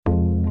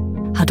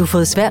Har du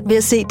fået svært ved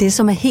at se det,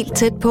 som er helt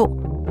tæt på?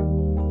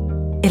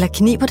 Eller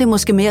kniber det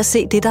måske med at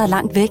se det, der er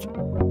langt væk?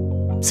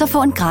 Så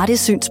få en gratis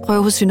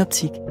synsprøve hos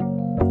Synoptik.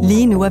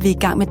 Lige nu er vi i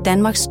gang med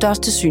Danmarks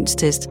største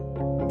synstest.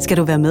 Skal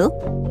du være med?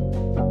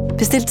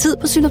 Bestil tid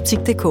på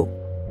synoptik.dk.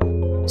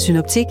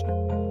 Synoptik.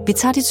 Vi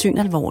tager dit syn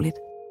alvorligt.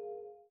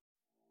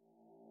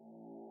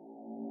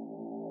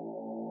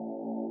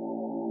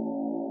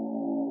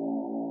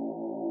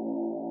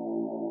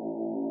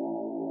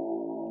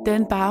 Da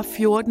en bare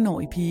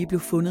 14-årig pige blev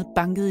fundet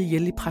banket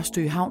ihjel i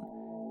Præstø Havn,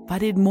 var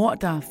det et mord,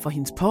 der for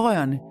hendes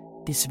pårørende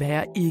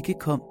desværre ikke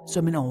kom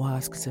som en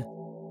overraskelse.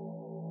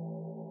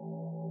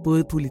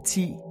 Både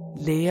politi,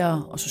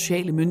 læger og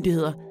sociale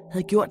myndigheder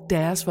havde gjort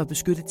deres for at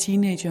beskytte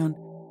teenageren,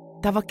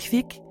 der var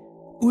kvik,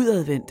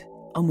 udadvendt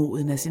og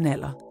moden af sin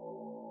alder.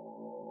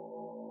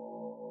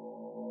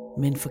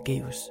 Men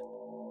forgæves.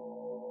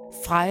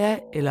 Freja,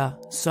 eller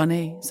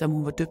Sonja, som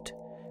hun var døbt,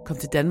 kom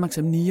til Danmark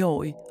som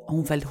 9-årig, og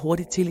hun faldt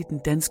hurtigt til i den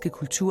danske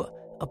kultur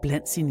og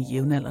blandt sine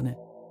jævnaldrende.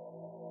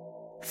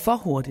 For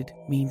hurtigt,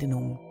 mente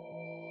nogen.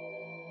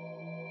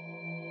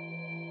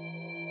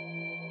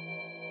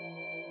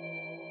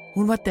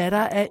 Hun var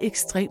datter af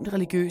ekstremt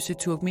religiøse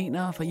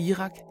turkmenere fra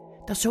Irak,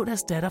 der så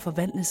deres datter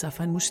forvandle sig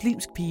fra en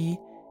muslimsk pige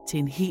til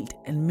en helt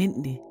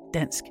almindelig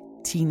dansk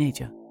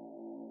teenager.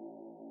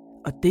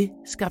 Og det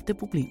skabte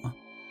problemer.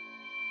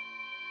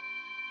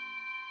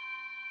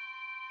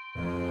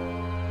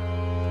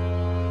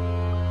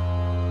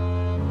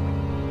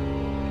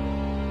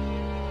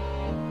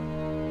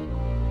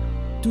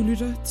 Du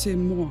lytter til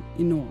Mord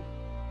i Nord,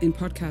 en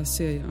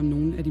podcastserie om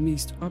nogle af de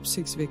mest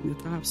opsigtsvækkende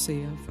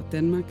drabssager fra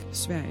Danmark,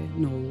 Sverige,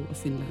 Norge og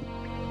Finland.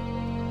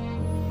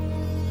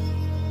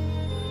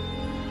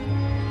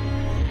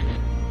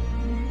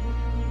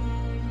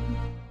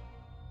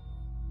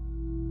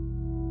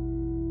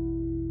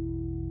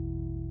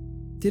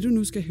 Det du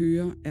nu skal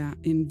høre er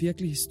en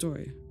virkelig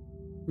historie,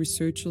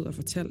 researchet og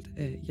fortalt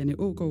af Janne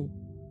Aagaard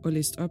og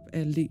læst op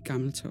af Le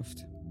Gammeltoft.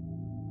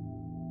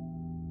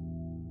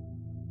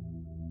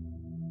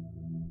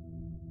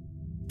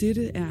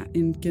 Dette er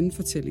en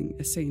genfortælling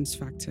af sagens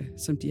fakta,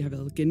 som de har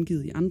været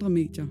gengivet i andre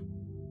medier.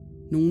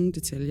 Nogle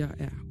detaljer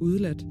er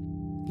udeladt,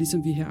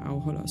 ligesom vi her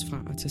afholder os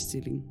fra at tage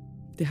stilling.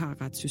 Det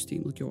har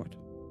retssystemet gjort.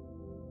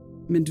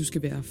 Men du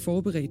skal være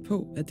forberedt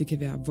på, at det kan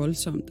være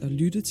voldsomt at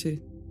lytte til.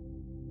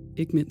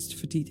 Ikke mindst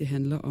fordi det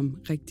handler om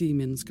rigtige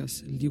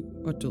menneskers liv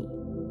og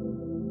død.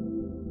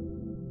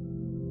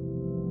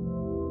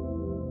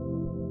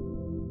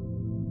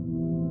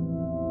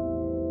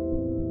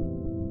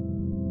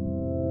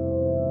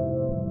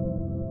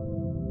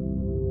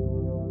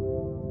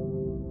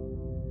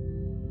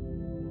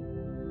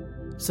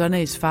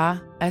 Sonjas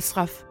far,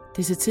 Ashraf,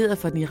 deserterede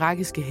fra den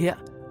irakiske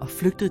hær og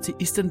flygtede til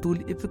Istanbul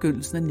i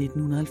begyndelsen af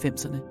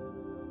 1990'erne.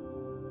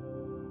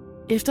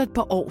 Efter et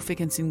par år fik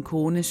han sin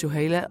kone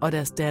Sohaila og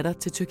deres datter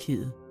til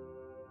Tyrkiet.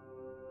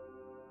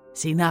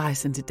 Senere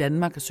rejste han til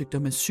Danmark og søgte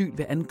om asyl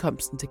ved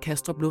ankomsten til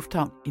Kastrup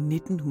Lufthavn i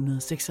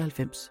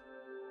 1996.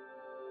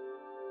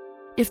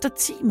 Efter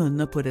 10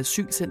 måneder på et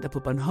asylcenter på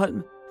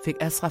Bornholm fik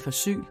Ashraf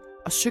asyl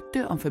og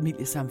søgte om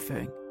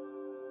familiesammenføring.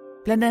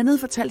 Blandt andet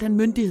fortalte han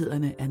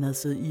myndighederne, at han havde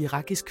siddet i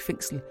irakisk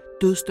fængsel,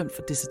 dødsdømt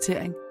for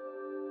desertering,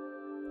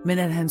 men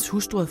at hans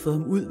hustru havde fået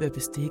ham ud ved at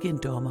bestikke en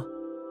dommer.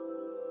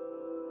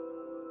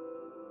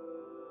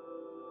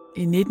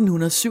 I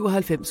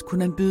 1997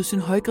 kunne han byde sin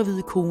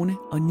højgravide kone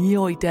og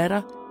 9-årige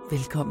datter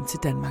velkommen til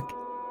Danmark.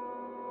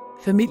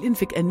 Familien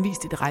fik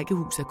anvist et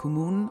rækkehus af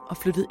kommunen og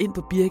flyttede ind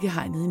på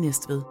Birkehegnet i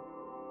Næstved.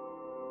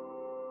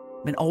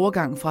 Men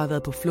overgangen fra at have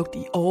været på flugt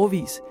i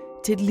årevis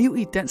til et liv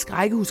i et dansk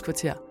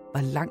rækkehuskvarter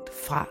var langt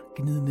fra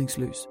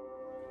gnidningsløs.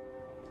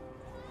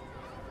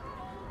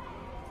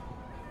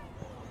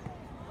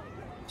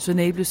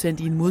 Sonja blev sendt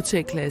i en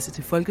modtageklasse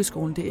til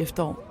folkeskolen det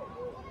efterår.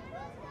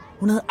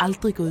 Hun havde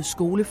aldrig gået i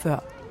skole før,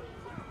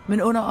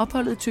 men under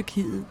opholdet i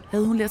Tyrkiet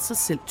havde hun lært sig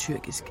selv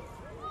tyrkisk.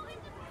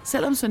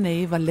 Selvom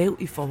Sonja var lav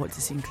i forhold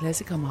til sine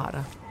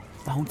klassekammerater,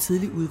 var hun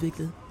tidligt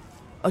udviklet,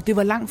 og det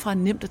var langt fra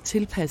nemt at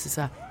tilpasse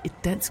sig et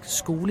dansk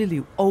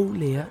skoleliv og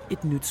lære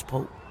et nyt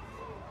sprog.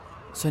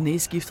 Sonja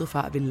skiftede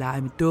fra at ville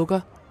lege med dukker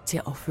til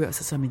at opføre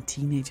sig som en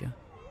teenager.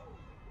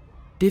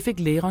 Det fik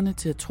lærerne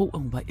til at tro, at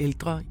hun var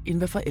ældre, end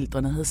hvad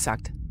forældrene havde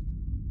sagt.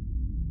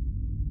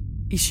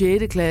 I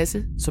 6.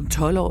 klasse, som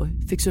 12-årig,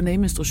 fik Sonja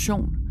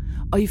menstruation,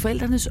 og i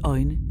forældrenes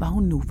øjne var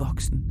hun nu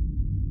voksen.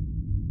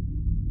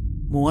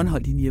 Moren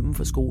holdt hende hjemme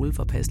fra skole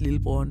for at passe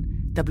lillebroren,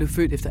 der blev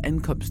født efter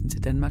ankomsten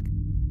til Danmark.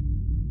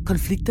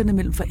 Konflikterne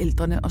mellem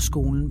forældrene og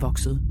skolen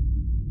voksede.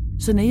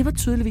 Sonja var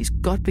tydeligvis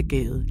godt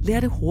begavet,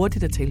 lærte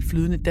hurtigt at tale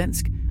flydende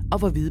dansk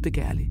og var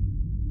videbegærlig.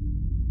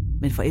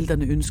 Men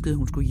forældrene ønskede, at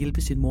hun skulle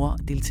hjælpe sin mor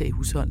at deltage i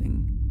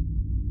husholdningen.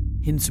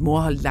 Hendes mor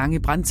holdt lange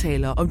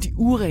brandtaler om de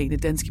urene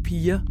danske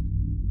piger,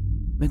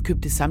 men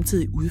købte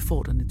samtidig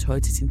udfordrende tøj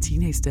til sin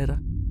teenage-datter.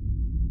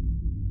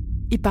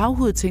 I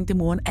baghovedet tænkte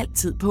moren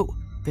altid på,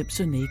 hvem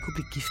Sonja kunne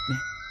blive gift med.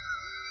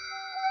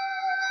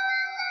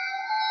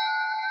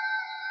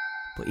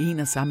 På en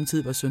og samme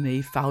tid var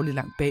Sonja fagligt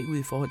langt bagud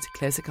i forhold til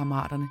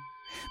klassekammeraterne,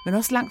 men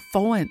også langt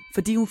foran,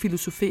 fordi hun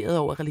filosoferede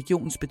over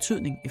religionens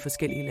betydning i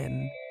forskellige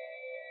lande.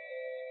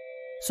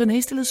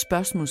 Sonae stillede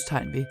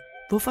spørgsmålstegn ved,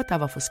 hvorfor der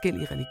var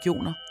forskellige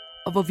religioner,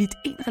 og hvorvidt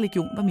en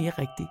religion var mere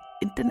rigtig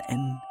end den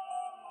anden.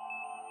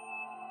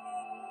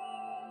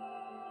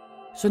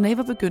 Sonae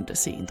var begyndt at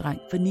se en dreng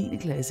fra 9.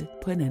 klasse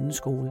på en anden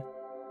skole.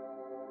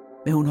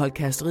 Men hun holdt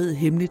kæresteriet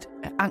hemmeligt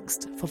af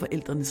angst for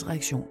forældrenes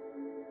reaktion.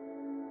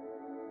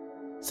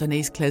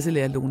 Sonaes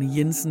klasselærer Lone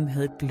Jensen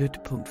havde et blødt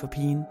punkt for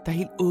pigen, der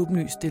helt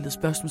åbenlyst stillede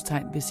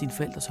spørgsmålstegn ved sine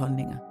forældres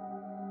holdninger.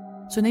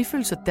 Sonae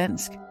følte sig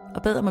dansk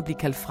og bad om at blive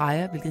kaldt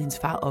Freja, hvilket hendes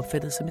far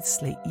opfattede som et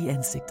slag i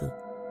ansigtet.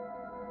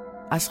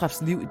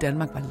 Ashrafs liv i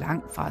Danmark var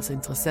langt fra så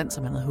interessant,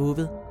 som han havde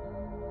håbet.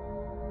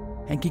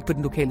 Han gik på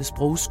den lokale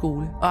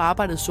sprogskole og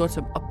arbejdede sort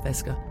som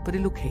opvasker på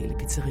det lokale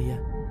pizzeria.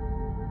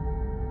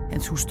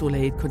 Hans hustru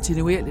lagde et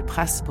kontinuerligt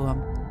pres på ham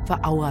for at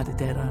afrette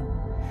datteren,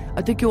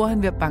 og det gjorde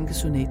han ved at banke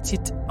Sonae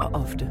tit og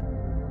ofte,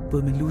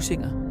 både med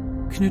lussinger,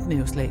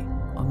 knytnæveslag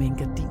og med en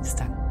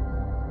gardinstang.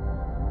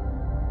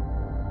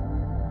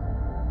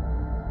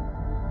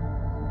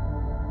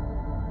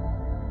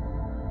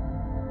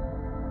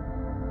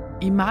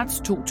 I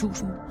marts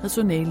 2000 havde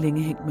Sonae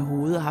længe hængt med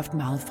hovedet og haft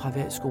meget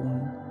fravær i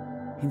skolen.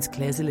 Hendes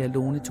klasselærer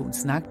Lone tog en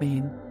snak med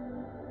hende,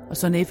 og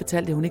Sonae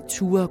fortalte, at hun ikke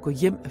turde at gå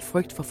hjem af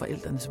frygt for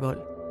forældrenes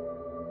vold.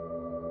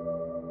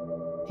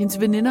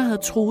 Hendes veninder havde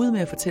truet med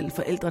at fortælle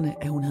forældrene,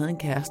 at hun havde en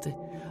kæreste,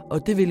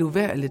 og det ville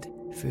uværligt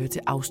føre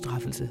til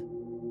afstraffelse.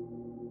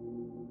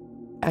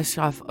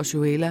 Ashraf og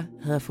Joella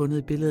havde fundet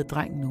et billede af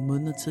drengen nogle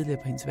måneder tidligere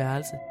på hendes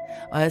værelse,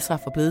 og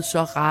Ashraf var blevet så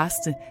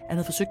rasende, at han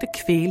havde forsøgt at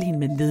kvæle hende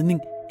med en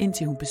ledning,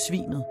 indtil hun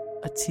besvimede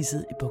og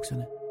tissede i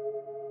bukserne.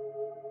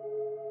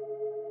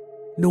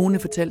 Lone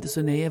fortalte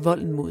Sonae, at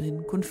volden mod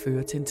hende kunne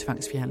føre til en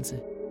tvangsfjernelse.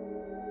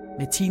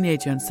 Med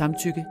teenagerens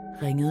samtykke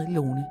ringede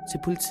Lone til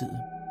politiet.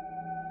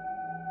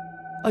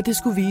 Og det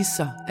skulle vise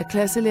sig, at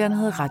klasselæreren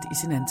havde ret i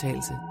sin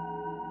antagelse.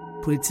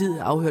 Politiet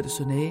afhørte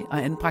Sonae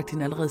og anbragte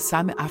hende allerede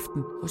samme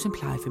aften hos en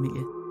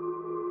plejefamilie.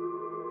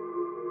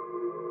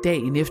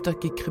 Dagen efter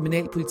gik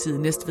kriminalpolitiet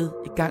i Næstved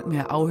i gang med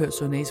at afhøre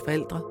Sonaes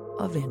forældre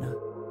og venner.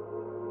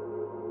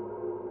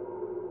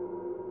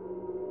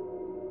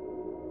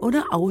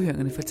 Under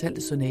afhøringerne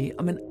fortalte Sonae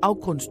om en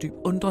afgrundsdyb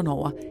undren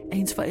over, at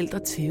hendes forældre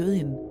tævede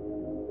hende.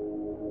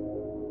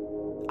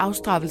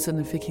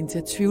 Afstraffelserne fik hende til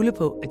at tvivle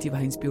på, at de var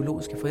hendes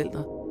biologiske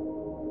forældre.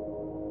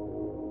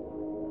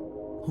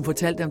 Hun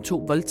fortalte om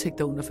 2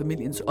 voldtægter under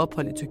familiens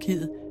ophold i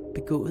Tyrkiet,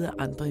 begået af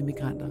andre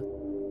immigranter.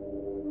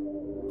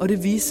 Og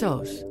det viser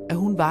os, at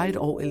hun var 1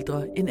 år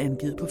ældre end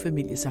angivet på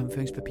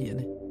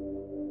familiesammenføringspapirerne.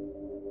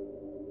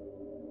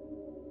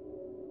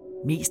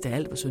 Mest af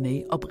alt var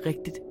Sonae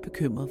oprigtigt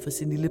bekymret for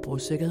sin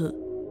lillebrors sikkerhed.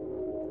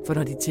 For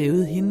når de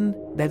tævede hende,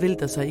 hvad ville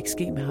der så ikke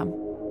ske med ham?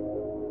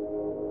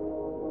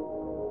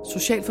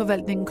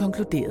 Socialforvaltningen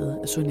konkluderede,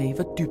 at Sonae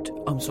var dybt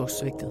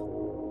omsorgssvigtet.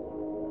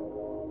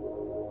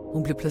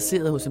 Hun blev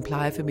placeret hos en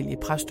plejefamilie i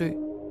Præstø,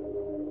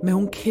 men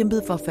hun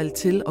kæmpede for at falde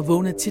til og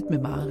vågnede tit med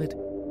mareridt.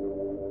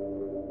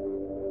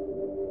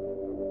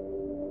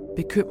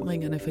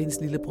 Bekymringerne for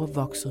hendes lillebror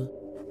voksede.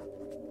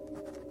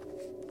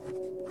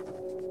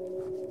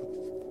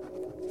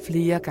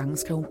 Flere gange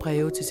skrev hun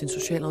breve til sin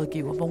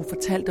socialrådgiver, hvor hun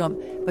fortalte om,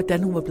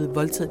 hvordan hun var blevet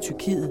voldtaget i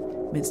Tyrkiet,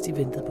 mens de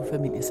ventede på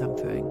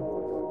familiesammenføringen.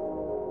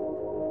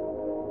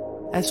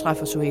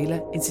 Ashraf og Joella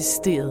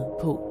insisterede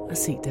på at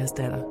se deres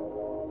datter.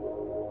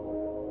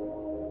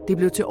 Det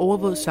blev til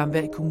overvåget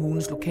samvær i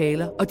kommunens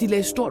lokaler, og de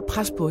lagde stort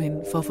pres på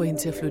hende for at få hende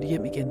til at flytte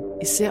hjem igen,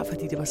 især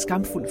fordi det var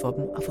skamfuldt for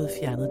dem at få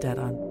fjernet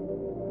datteren.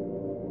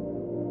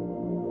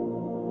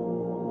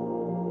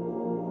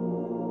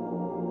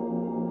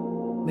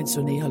 Men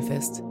Sonae holdt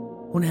fast.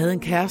 Hun havde en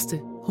kæreste,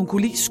 hun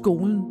kunne lide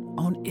skolen,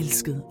 og hun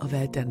elskede at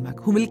være i Danmark.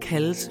 Hun ville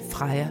kaldes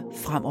Freja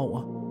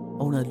fremover,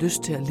 og hun havde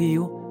lyst til at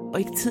leve, og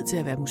ikke tid til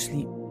at være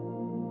muslim.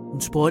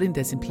 Hun spurgte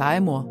endda sin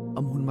plejemor,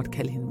 om hun måtte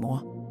kalde hende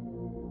mor.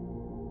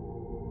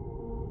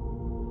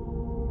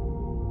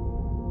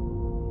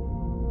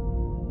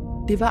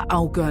 Det var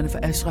afgørende for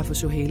Ashraf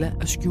og Joella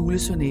at skjule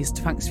Sonaes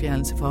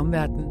tvangsfjernelse for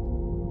omverdenen.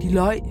 De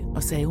løj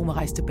og sagde, at hun var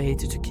rejst tilbage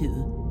til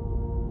Tyrkiet.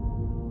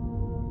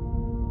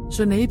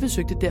 Sonae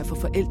besøgte derfor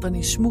forældrene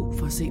i smug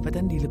for at se,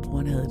 hvordan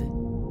lillebroren havde det.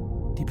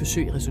 De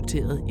besøg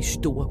resulterede i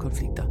store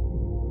konflikter.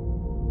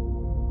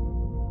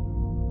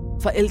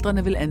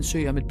 Forældrene ville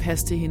ansøge om et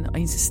pas til hende og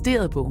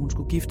insisterede på, at hun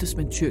skulle giftes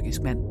med en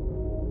tyrkisk mand.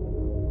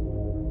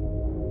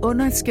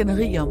 Under et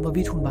skænderi om,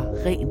 hvorvidt hun var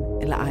ren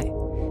eller ej,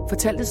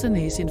 fortalte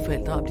Sonae sine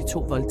forældre om de 2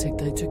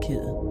 voldtægter i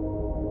Tyrkiet.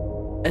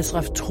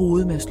 Ashraf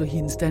troede med at slå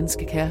hendes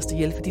danske kæreste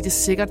ihjel, fordi det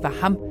sikkert var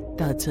ham,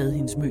 der havde taget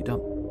hendes mødom.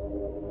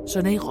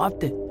 Sonae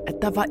råbte, at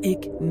der var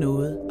ikke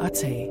noget at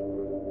tage.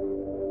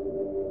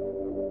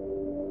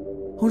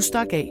 Hun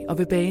stak af, og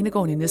ved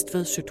banegården i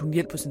Næstved søgte hun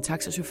hjælp hos en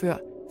taxachauffør,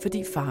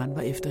 fordi faren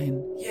var efter hende.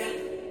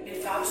 Hjælp! Min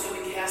far vil slå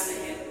min kæreste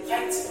ihjel.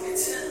 Ring til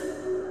politiet!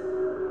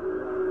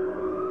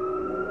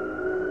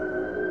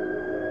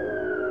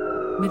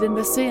 Med den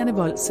verserende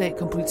voldsag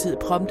kom politiet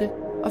prompte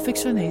og fik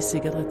Sonae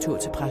sikkert retur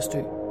til Præstø.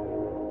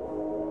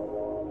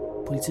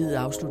 Politiet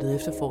afsluttede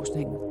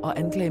efterforskningen, og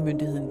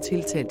anklagemyndigheden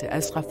tiltalte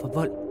Ashraf for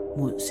vold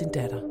mod sin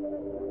datter.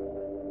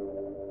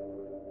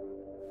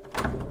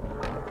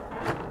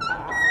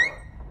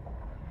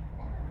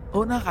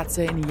 Under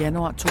retssagen i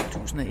januar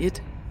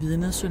 2001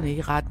 vidnede Sunay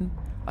i retten,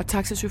 og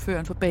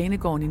taxichaufføren for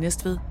banegården i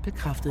Næstved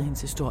bekræftede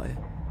hendes historie.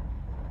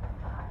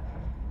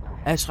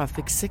 Ashraf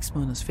fik 6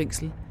 måneders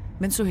fængsel,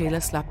 mens Sohaila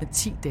slap med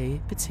 10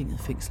 dage betinget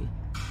fængsel.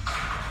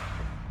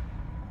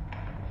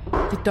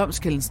 Da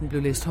domskendelsen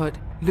blev læst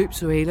højt, løb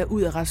Sohaila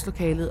ud af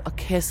retslokalet og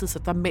kastede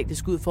sig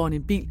dramatisk ud foran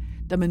en bil,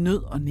 der med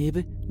nød og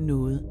næppe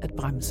nåede at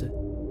bremse.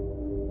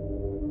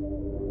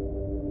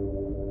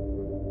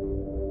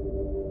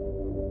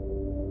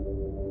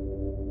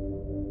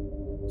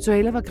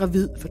 Sohaila var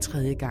gravid for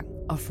 3. gang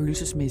og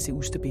følelsesmæssigt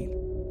ustabil.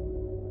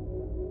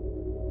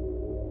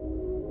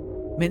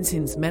 Mens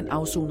hendes mand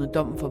afsonede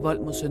dommen for vold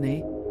mod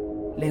Sunay,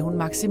 lagde hun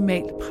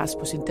maksimalt pres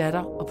på sin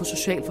datter og på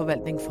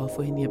socialforvaltningen for at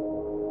få hende hjem.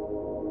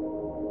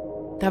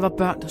 Der var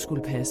børn, der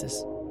skulle passes.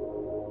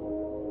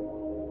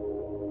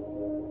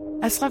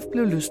 Ashraf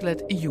blev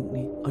løsladt i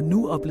juni, og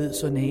nu oplevede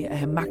Sunay at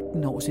have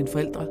magten over sine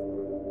forældre.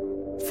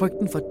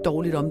 Frygten for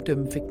dårligt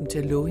omdømme fik dem til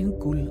at love hende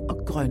guld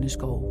og grønne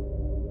skove.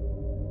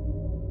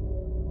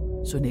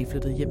 Sunay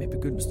flyttede hjem i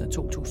begyndelsen af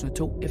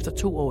 2002 efter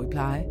 2 år i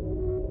pleje.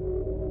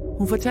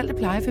 Hun fortalte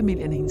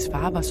plejefamilien, at hendes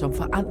far var som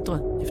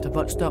forandret efter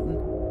voldsdommen.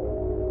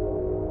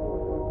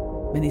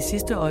 Men i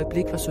sidste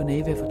øjeblik var Sunay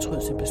ved at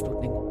fortryde sin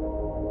beslutning.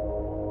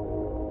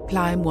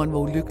 Plejemoren var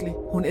ulykkelig.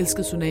 Hun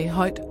elskede Sunay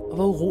højt og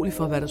var urolig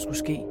for, hvad der skulle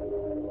ske.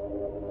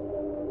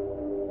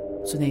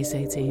 Sunay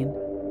sagde til hende: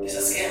 Hvis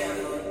der sker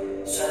noget,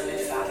 så er det min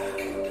far, der har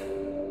gjort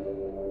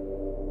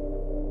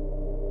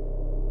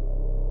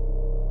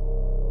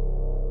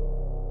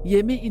det.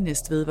 Hjemme i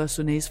Næstved var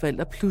Sunays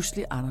forældre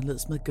pludselig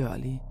anderledes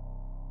medgørlige.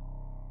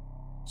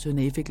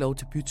 Sunay fik lov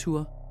til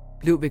byture,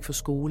 blev væk fra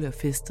skole og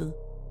festede.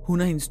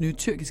 Hun og hendes nye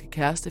tyrkiske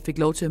kæreste fik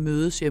lov til at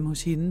mødes hjemme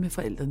hos hende med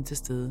forældrene til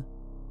stede.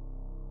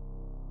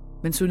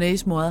 Men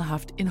Sunays mor havde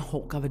haft en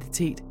hård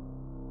graviditet,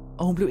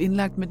 og hun blev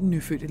indlagt med den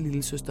nyfødte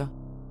lillesøster.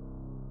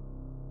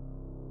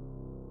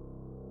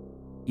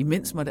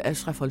 Imens måtte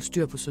Ashraf holde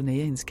styr på Sunay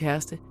og hendes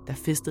kæreste, der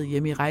festede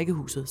hjemme i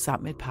rækkehuset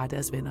sammen med et par af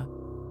deres venner.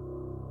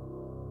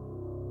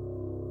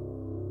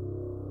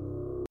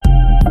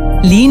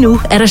 Lige nu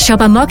er der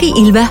Shop Amok i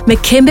Ilva med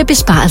kæmpe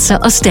besparelser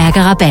og stærke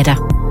rabatter.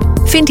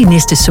 Find din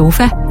næste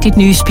sofa, dit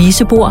nye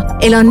spisebord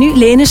eller en ny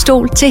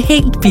lænestol til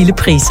helt billige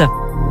priser.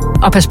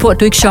 Og pas på, at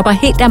du ikke shopper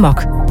helt amok,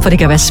 for det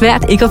kan være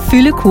svært ikke at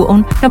fylde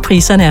kurven, når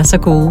priserne er så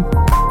gode.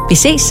 Vi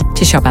ses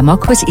til Shop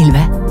Amok hos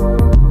Ilva.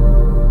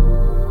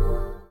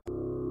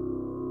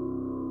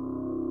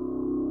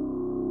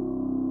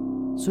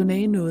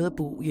 Sunay nåede at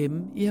bo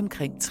hjemme i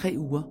omkring 3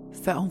 uger,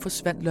 før hun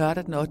forsvandt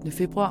lørdag den 8.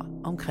 februar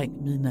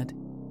omkring midnat.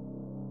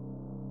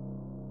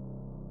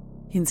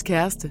 Hendes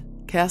kæreste,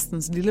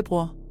 kærestens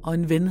lillebror og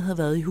en ven havde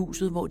været i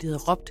huset, hvor de havde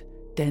råbt,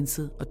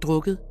 danset og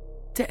drukket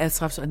til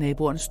Ashrafs og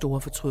naboernes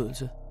store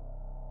fortrydelse.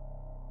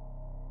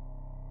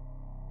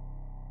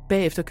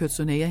 Bagefter kørte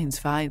Sunay og hendes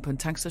far ind på en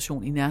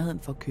tankstation i nærheden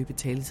for at købe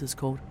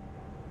taletidskort.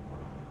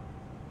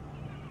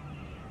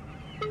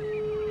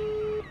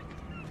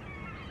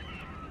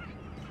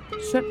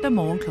 Søndag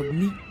morgen kl.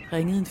 9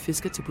 ringede en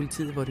fisker til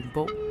politiet i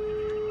Vordingborg.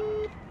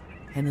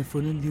 Han havde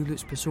fundet en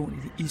livløs person i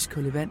det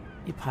iskolde vand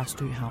i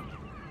Præstø Havn.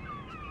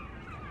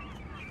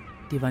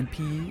 Det var en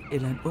pige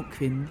eller en ung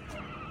kvinde,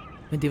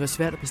 men det var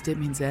svært at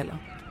bestemme hendes alder,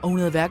 og hun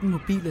havde hverken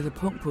mobil eller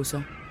punkt på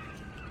sig.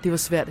 Det var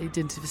svært at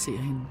identificere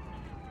hende.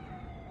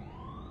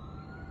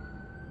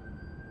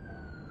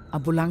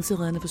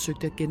 Ambulanceredderne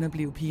forsøgte at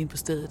genopleve pigen på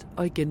stedet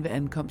og igen ved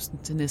ankomsten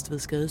til Næstved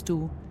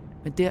skadestue,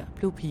 men der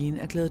blev pigen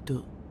erklæret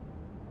død.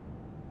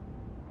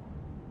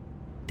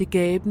 Det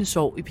gabende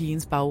sår i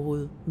pigens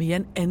baghoved, men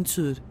Jan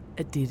antydede,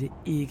 at dette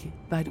ikke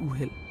var et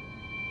uheld.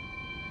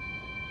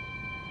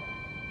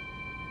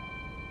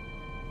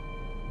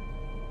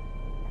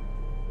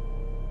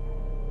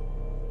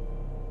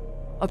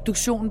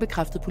 Obduktionen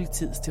bekræftede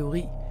politiets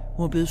teori.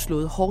 Hun var blevet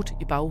slået hårdt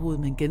i baghovedet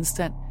med en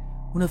genstand,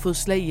 hun havde fået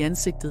slag i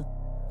ansigtet,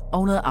 og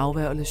hun havde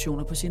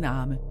afværgelæsioner på sine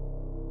arme.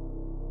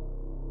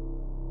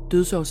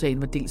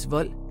 Dødsårsagen var dels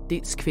vold,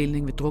 dels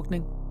kvælning ved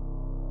drukning.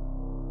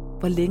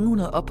 Hvor længe hun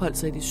havde opholdt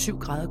sig i de 7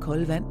 grader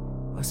kolde vand,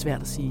 var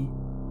svært at sige.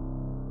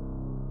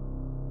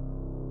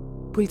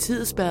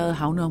 Politiet spærrede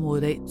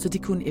havneområdet af, så de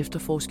kunne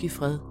efterforske i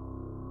fred.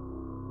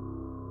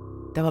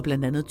 Der var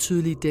blandt andet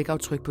tydelige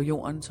dækaftryk på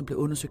jorden, som blev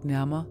undersøgt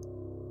nærmere.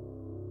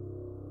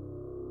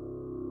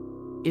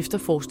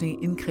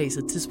 Efterforskningen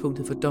indkredsede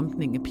tidspunktet for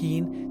dumpningen af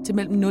pigen til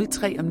mellem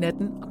 03 om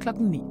natten og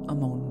klokken 9 om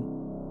morgenen.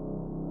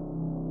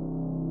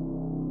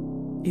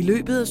 I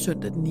løbet af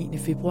søndag den 9.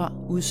 februar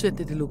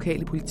udsendte det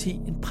lokale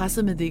politi en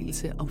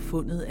pressemeddelelse om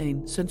fundet af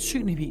en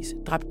sandsynligvis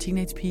dræbt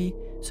teenagepige,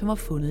 som var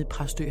fundet i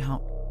Præstø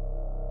Havn.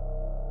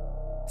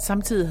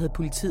 Samtidig havde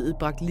politiet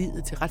bragt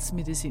liget til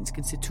Retsmedicinsk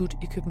Institut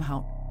i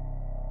København.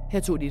 Her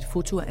tog de et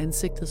foto af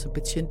ansigtet, som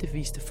betjente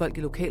viste folk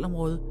i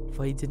lokalområdet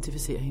for at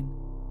identificere hende.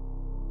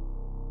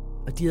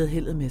 Og de havde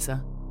heldet med sig.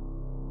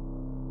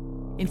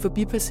 En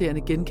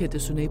forbipasserende genkendte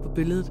Sunay på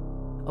billedet,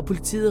 og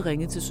politiet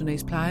ringede til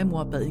Sunais plejemor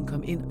og bad hende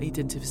komme ind og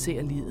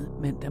identificere liget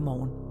mandag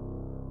morgen.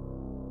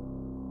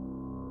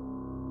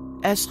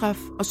 Ashraf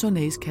og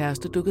Sunais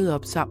kæreste dukkede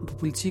op sammen på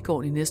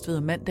politigården i Næstved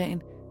om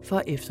mandagen for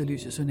at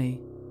efterlyse Sunay.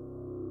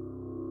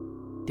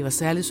 Det var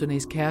særligt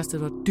Sunais kæreste,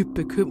 der var dybt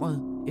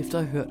bekymret efter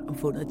at have hørt om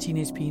fundet af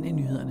teenagepigen i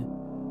nyhederne.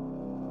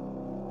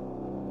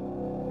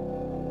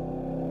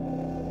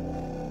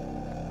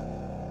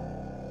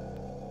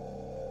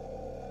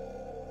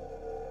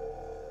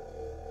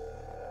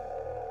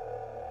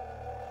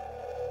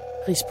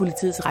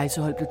 Rigspolitiets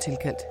rejsehold blev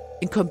tilkaldt.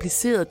 En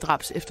kompliceret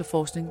drabs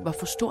efterforskning var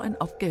for stor en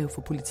opgave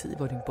for politiet i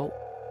Vordingborg.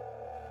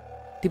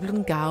 Det blev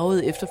den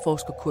garvede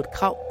efterforsker Kurt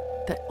Krag,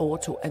 der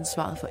overtog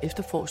ansvaret for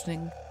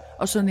efterforskningen,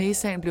 og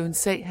Sunay-sagen blev en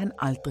sag, han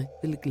aldrig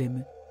ville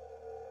glemme.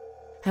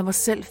 Han var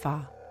selv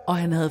far, og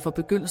han havde fra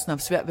begyndelsen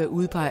haft svært ved at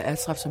udpege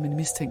Ashraf som en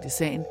mistænkt i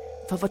sagen,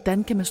 for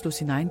hvordan kan man slå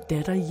sin egen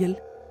datter ihjel?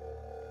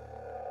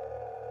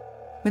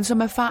 Men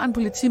som erfaren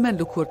politimand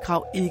lod Kurt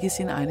Krag ikke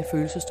sine egne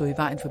følelser stå i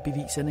vejen for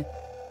beviserne.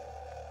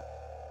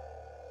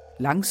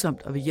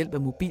 Langsomt og ved hjælp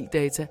af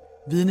mobildata,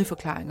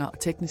 vidneforklaringer og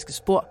tekniske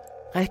spor,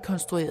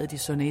 rekonstruerede de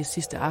Sunais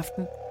sidste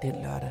aften den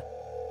lørdag.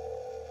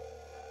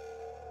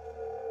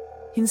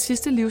 Hendes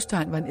sidste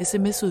livstegn var en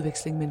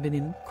sms-udveksling med en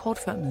veninde kort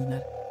før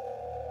midnat.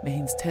 Men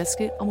hendes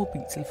taske og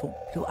mobiltelefon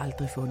blev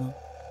aldrig fundet.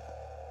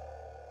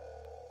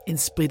 En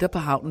spritter på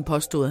havnen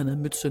påstod, at han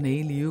havde mødt Sunay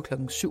i live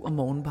 7 om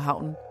morgenen på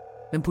havnen,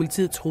 men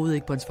politiet troede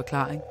ikke på hans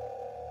forklaring.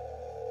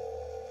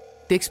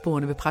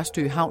 Dæksporene ved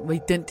Præstø Havn var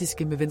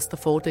identiske med venstre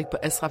fordæk på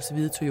Ashrafs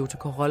hvide Toyota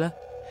Corolla,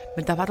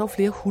 men der var dog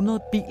flere 100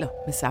 biler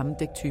med samme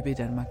dæktype i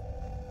Danmark.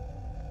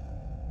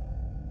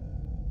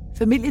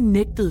 Familien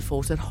nægtede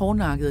fortsat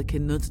hårdnakket at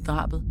kende noget til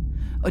drabet,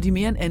 og de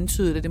mere end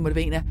antydede, at det måtte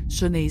være en af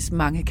Sunays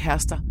mange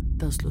kærester,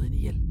 der havde slået hende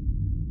ihjel.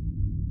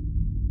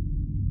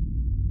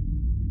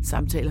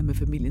 Samtaler med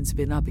familiens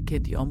venner og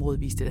bekendte i området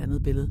viste et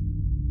andet billede.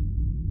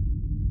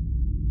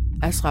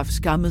 Ashraf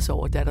skammede sig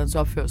over datterens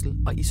opførsel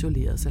og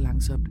isolerede sig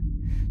langsomt.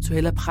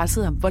 Suhaila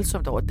pressede ham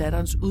voldsomt over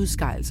datterens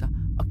udskejelser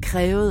og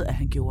krævede, at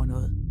han gjorde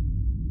noget.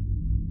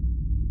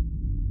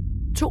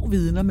 2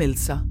 vidner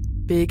meldte sig.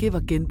 Begge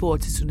var genboer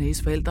til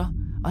Sunays forældre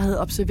og havde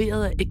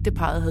observeret, at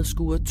ægteparret havde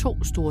skuret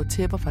 2 store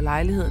tæpper fra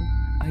lejligheden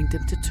og hængt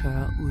dem til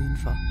tørre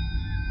udenfor.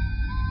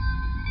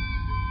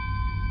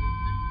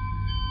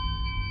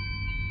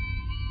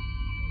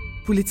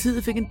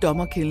 Politiet fik en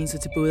dommerkendelse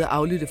til både at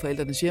aflytte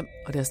forældrenes hjem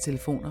og deres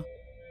telefoner.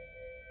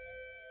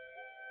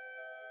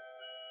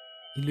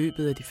 I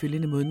løbet af de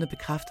følgende måneder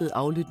bekræftede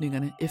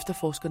aflytningerne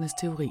efterforskernes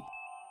teori.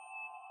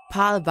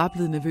 Parret var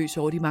blevet nervøs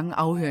over de mange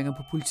afhøringer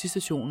på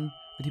politistationen,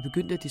 og de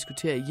begyndte at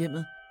diskutere i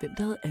hjemmet, hvem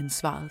der havde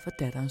ansvaret for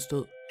datterens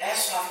død.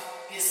 Ashraf,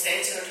 vi har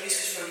sagt til dig, at du ikke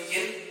skal slå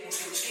ihjel. Hun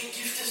skal måske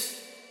giftes,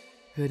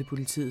 hørte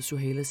politiet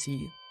Suhaila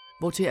sige,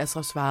 hvortil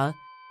Ashraf svarede: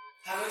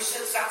 har du ikke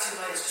selv sagt til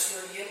mig, at jeg skal slå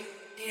ihjel?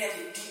 Det er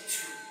din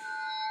skyld.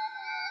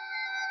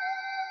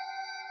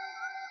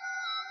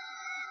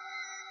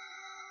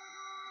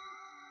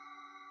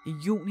 I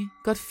juni,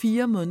 godt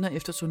 4 måneder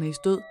efter Sunays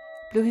død,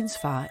 blev hendes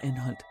far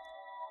anholdt.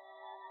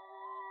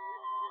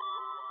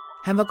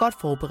 Han var godt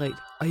forberedt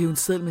og hævde en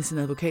seddel med sin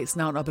advokats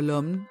navn op af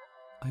lommen,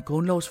 og i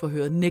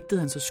grundlovsforhøret nægtede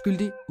han sig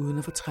skyldig uden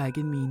at fortrække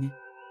en mine.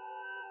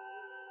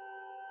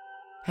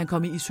 Han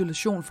kom i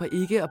isolation for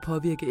ikke at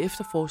påvirke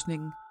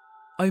efterforskningen,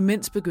 og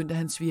imens begyndte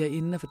hans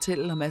svigerinde at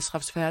fortælle om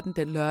Ashrafs færden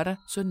den lørdag,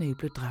 Sunay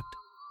blev dræbt.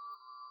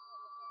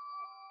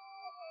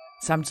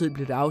 Samtidig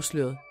blev det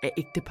afsløret, at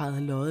ægteparret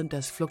havde løjet om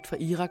deres flugt fra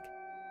Irak,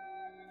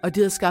 og de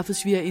havde skaffet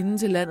svigerinden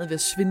til landet ved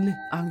at svindle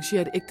og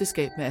arrangere et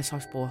ægteskab med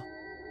Ashrafs bror.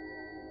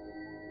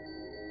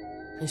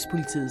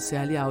 Rigspolitiets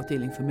særlige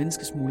afdeling for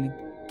menneskesmugling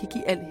gik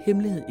i al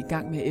hemmelighed i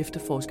gang med at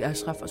efterforske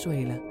Ashraf og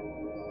Suhaila.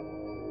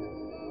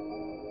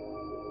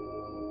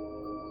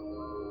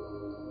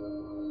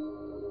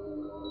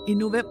 I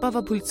november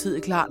var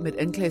politiet klar med et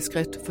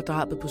anklageskrift for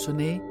drabet på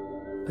Sunay,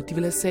 og de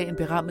ville have sagen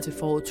berammet til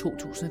foråret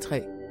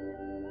 2003.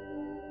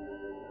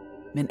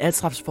 Men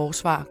Ashrafs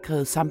forsvar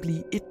krævede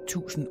samtlige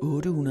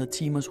 1.800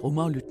 timers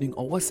rumaflytning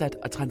oversat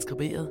og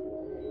transkriberet.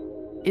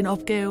 En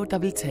opgave, der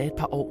ville tage et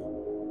par år.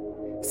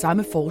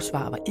 Samme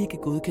forsvar var ikke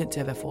godkendt til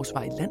at være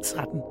forsvar i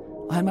landsretten,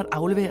 og han måtte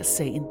aflevere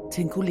sagen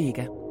til en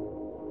kollega.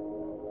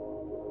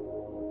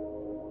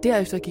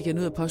 Derefter gik han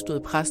ud og påstod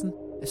i pressen,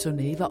 at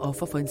Sunay var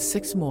offer for en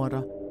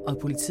sexmorder, og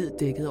politiet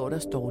dækkede over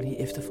deres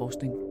dårlige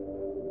efterforskning.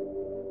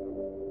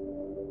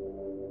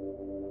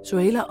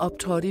 Suhaila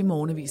optrådte i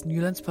morgenavisen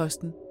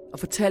Jyllandsposten og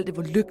fortalte,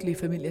 hvor lykkelig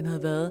familien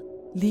havde været,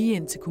 lige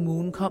indtil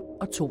kommunen kom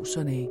og tog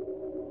Sunay.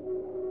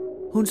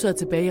 Hun sad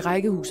tilbage i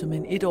rækkehuset med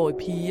en 1-årig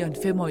pige og en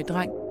 5-årig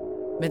dreng,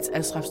 mens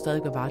Ashraf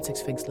stadig var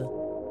varetægtsfængslet.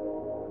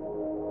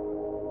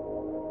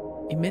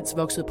 Imens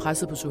voksede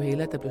presset på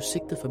Suhaila, der blev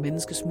sigtet for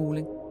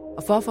menneskesmugling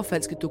og for at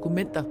forfalske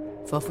dokumenter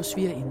for at få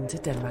svigerinden til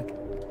Danmark.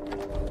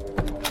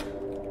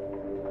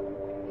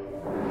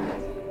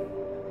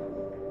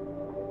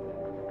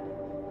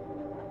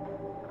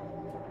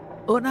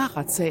 Under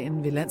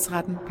retssagen ved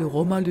landsretten blev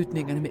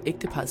rumaflytningerne med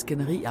ægteparets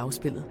skænderi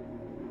afspillet.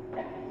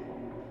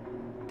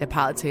 Da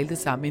parret talte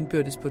sammen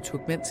indbyrdes på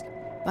turkmensk,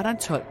 var der en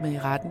tolk med i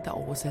retten, der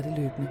oversatte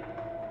løbende.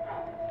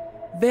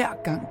 Hver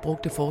gang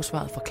brugte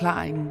forsvaret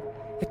forklaringen,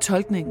 at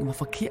tolkningen var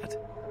forkert,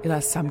 eller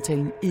at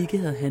samtalen ikke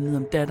havde handlet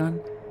om datteren,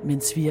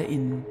 men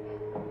svigerinden.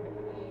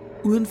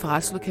 Uden for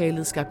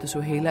retslokalet skabte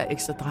Suhaila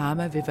ekstra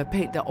drama ved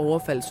verbalt at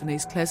overfalde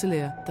Sunés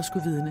klasselærer, der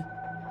skulle vidne.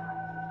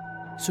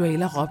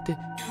 Suhaila råbte,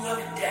 "Du er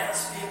min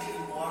datters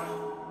virkelige morder."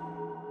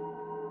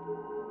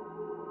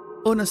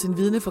 Under sin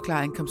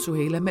vidneforklaring kom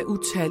Suhaila med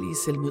utallige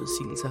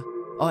selvmodsigelser,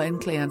 og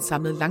anklageren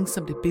samlede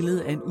langsomt et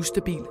billede af en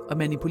ustabil og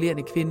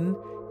manipulerende kvinde,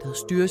 der havde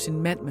styret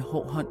sin mand med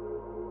hård hånd.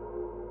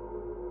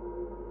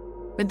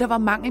 Men der var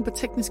mangel på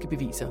tekniske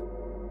beviser.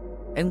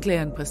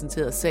 Anklageren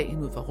præsenterede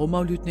sagen ud fra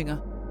rumaflytninger,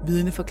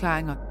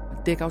 vidneforklaringer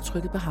og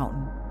dækaftrykket på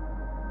havnen.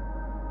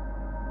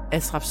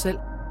 Ashraf selv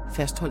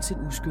fastholdt sin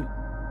uskyld.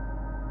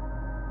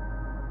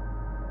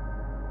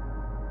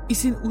 I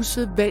sin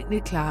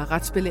usædvanligt klare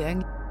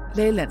retsbelæring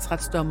lagde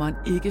landsretsdommeren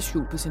ikke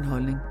skjul på sin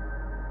holdning.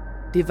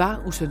 Det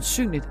var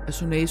usandsynligt, at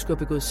Sunay skulle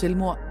have begået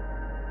selvmord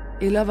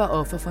eller var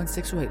offer for en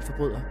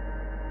seksualforbryder.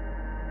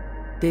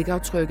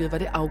 Dækaftrykket var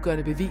det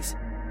afgørende bevis,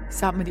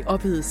 sammen med de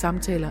ophedede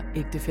samtaler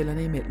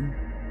ægtefællerne imellem.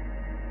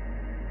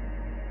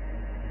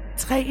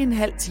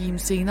 3,5 time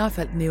senere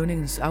faldt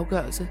nævningens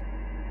afgørelse.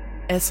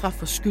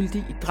 Ashraf var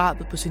skyldig i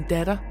drabet på sin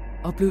datter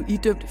og blev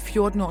idømt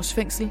 14 års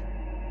fængsel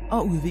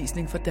og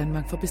udvisning fra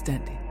Danmark for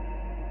bestandig.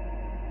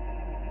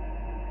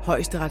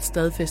 Højesteret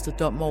stadfæstede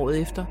dommen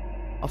året efter,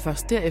 og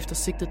først derefter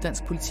sigtede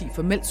dansk politi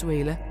formelt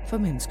Suhaila for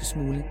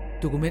menneskesmugling,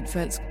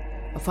 dokumentfalsk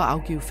og for at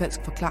afgive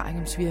falsk forklaring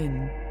om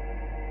svigerinden.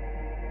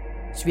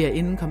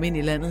 Svigerinden kom ind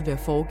i landet ved at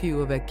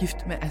foregive at være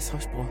gift med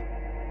Ashrafs bror.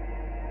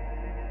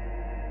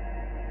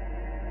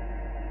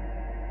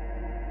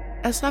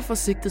 Ashraf var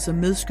sigtet som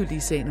medskyldig i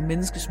sagen om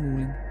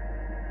menneskesmugling,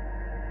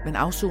 men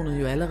afsonede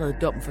jo allerede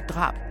dommen for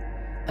drab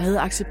og havde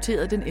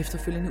accepteret den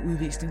efterfølgende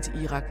udvisning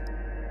til Irak.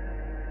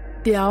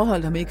 Det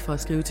afholdt ham ikke fra at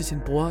skrive til sin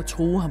bror og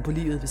true ham på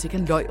livet, hvis ikke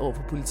han løj over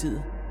for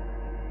politiet.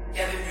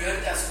 "Jeg vil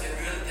myrde dig, som jeg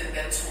myrdede den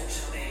vantro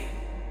Sunay."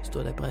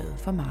 Stod der i brevet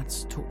fra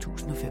marts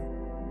 2005.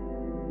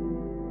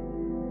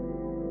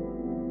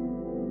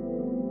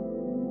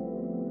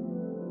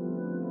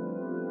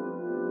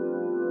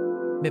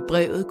 Med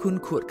brevet kunne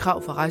Kurt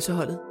Krav fra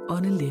rejseholdet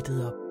ånde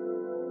lettet op.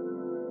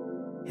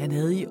 Han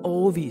havde i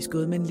årevis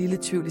gået med en lille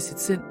tvivl i sit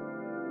sind,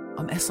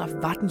 om Ashraf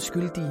var den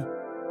skyldige.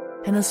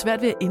 Han havde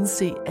svært ved at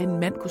indse, at en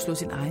mand kunne slå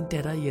sin egen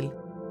datter ihjel.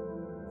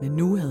 Men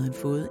nu havde han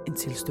fået en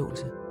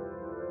tilståelse.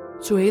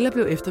 Suhaila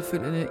blev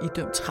efterfølgende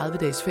idømt 30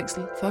 dages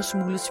fængsel for at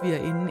smugle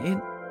svigerinden ind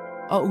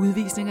og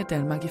udvisning af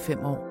Danmark i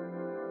 5 år.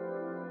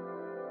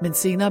 Men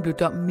senere blev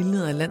dommen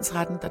mildnet af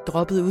landsretten, der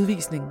droppede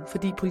udvisningen,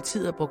 fordi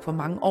politiet havde brugt for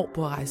mange år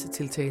på at rejse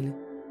tiltale.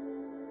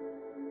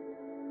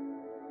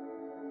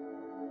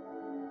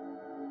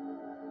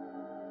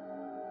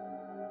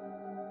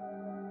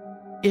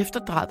 Efter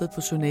drabet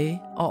på Sunay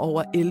og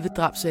over 11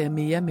 drabsager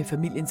mere med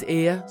familiens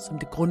ære som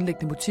det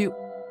grundlæggende motiv,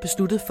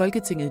 besluttede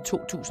Folketinget i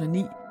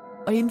 2009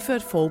 at indføre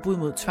et forbud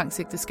mod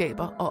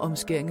tvangsægteskaber og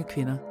omskæring af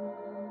kvinder.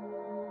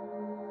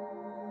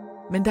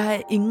 Men der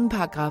er ingen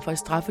paragrafer i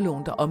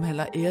straffeloven, der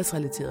omhandler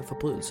æresrelaterede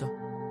forbrydelser.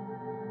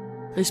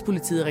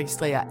 Rigspolitiet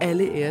registrerer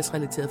alle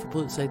æresrelaterede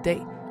forbrydelser i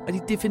dag, og de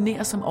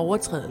defineres som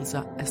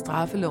overtrædelser af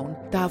straffeloven,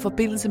 der har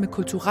forbindelse med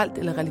kulturelt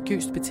eller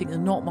religiøst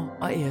betingede normer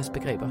og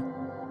æresbegreber.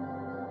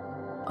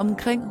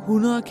 Omkring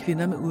 100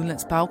 kvinder med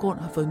udenlandsk baggrund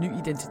har fået ny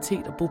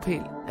identitet og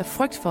bopæl af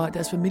frygt for, at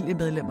deres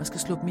familiemedlemmer skal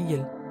slå dem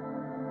ihjel.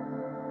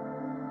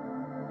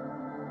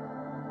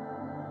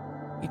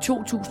 I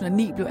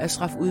 2009 blev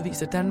Ashraf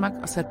udvist af Danmark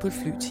og sat på et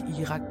fly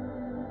til Irak.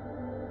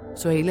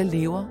 Suhaila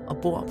lever og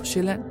bor på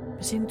Sjælland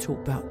med sine 2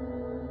 børn.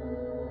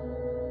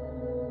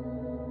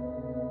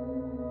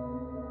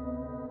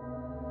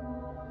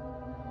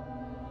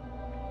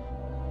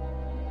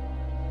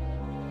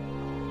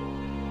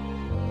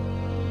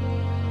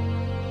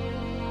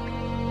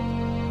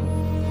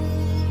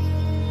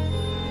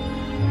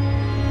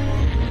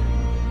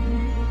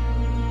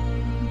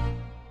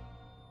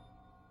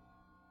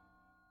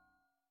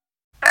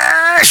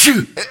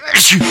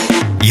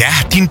 Ja,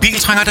 din bil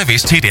trænger da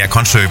vist til et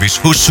aircon-service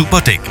hos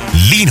Superdæk.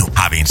 Lige nu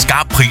har vi en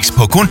skarp pris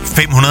på kun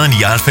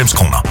 599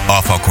 kroner.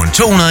 Og for kun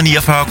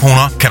 249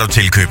 kroner kan du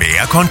tilkøbe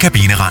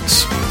aircon-kabinerens.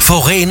 Få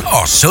ren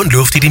og sund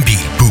luft i din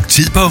bil. Book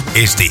tid på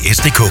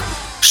sds.dk.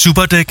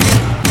 Superdæk.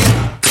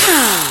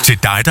 Til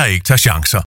dig, der ikke tager chancer.